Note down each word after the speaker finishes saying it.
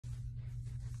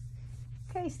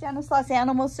Okay, Stanislaus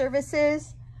Animal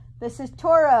Services. This is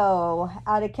Toro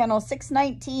out of kennel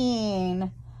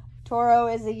 619. Toro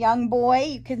is a young boy.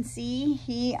 You can see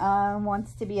he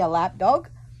wants to be a lap dog.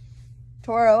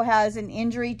 Toro has an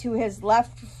injury to his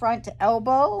left front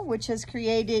elbow, which has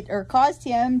created or caused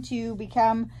him to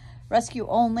become rescue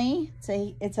only.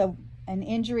 It's an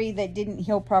injury that didn't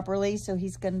heal properly, so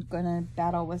he's gonna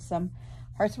battle with some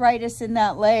arthritis in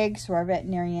that leg. So our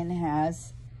veterinarian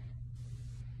has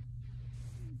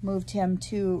moved him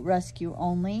to rescue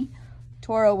only.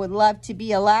 Toro would love to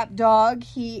be a lap dog.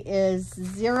 He is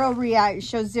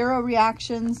shows zero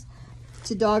reactions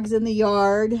to dogs in the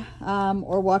yard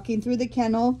or walking through the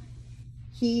kennel.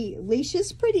 He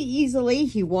leashes pretty easily.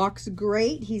 He walks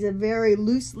great. He's a very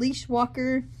loose leash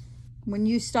walker. When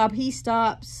you stop, he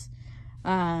stops.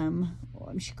 I'm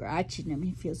scratching him.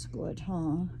 He feels good,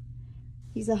 huh?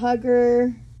 He's a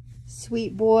hugger,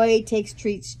 sweet boy, takes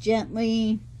treats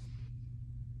gently.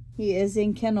 He is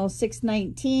in kennel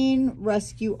 619,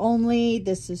 rescue only.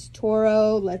 This is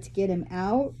Toro. Let's get him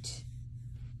out.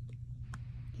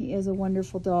 He is a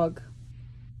wonderful dog.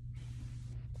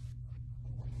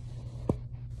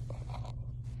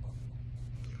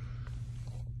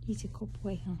 He's a good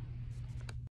boy, huh?